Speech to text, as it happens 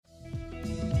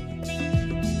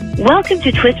Welcome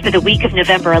to Twist for the week of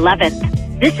November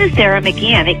 11th. This is Sarah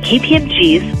McGann at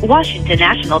KPMG's Washington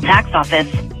National Tax Office.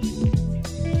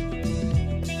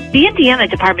 The Indiana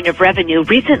Department of Revenue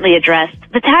recently addressed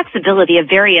the taxability of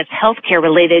various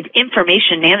healthcare-related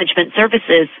information management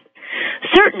services.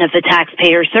 Certain of the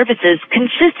taxpayer services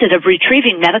consisted of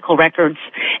retrieving medical records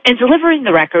and delivering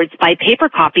the records by paper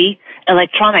copy,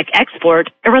 electronic export,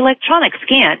 or electronic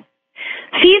scan.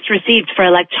 Fees received for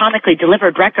electronically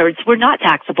delivered records were not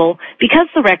taxable because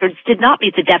the records did not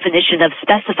meet the definition of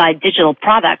specified digital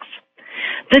products.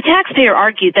 The taxpayer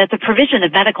argued that the provision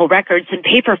of medical records in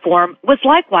paper form was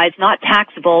likewise not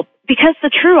taxable because the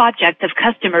true object of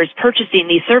customers purchasing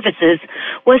these services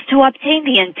was to obtain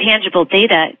the intangible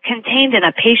data contained in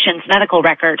a patient's medical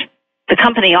record. The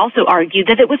company also argued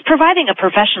that it was providing a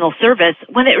professional service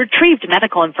when it retrieved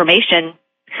medical information.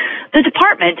 The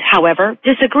department, however,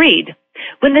 disagreed.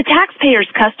 When the taxpayers'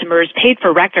 customers paid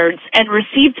for records and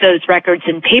received those records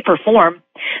in paper form,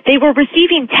 they were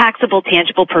receiving taxable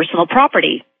tangible personal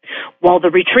property. While the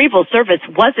retrieval service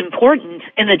was important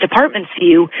in the department's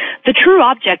view, the true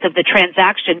object of the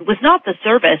transaction was not the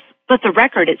service, but the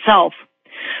record itself.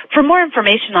 For more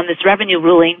information on this revenue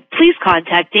ruling, please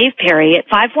contact Dave Perry at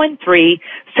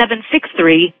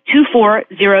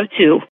 513-763-2402.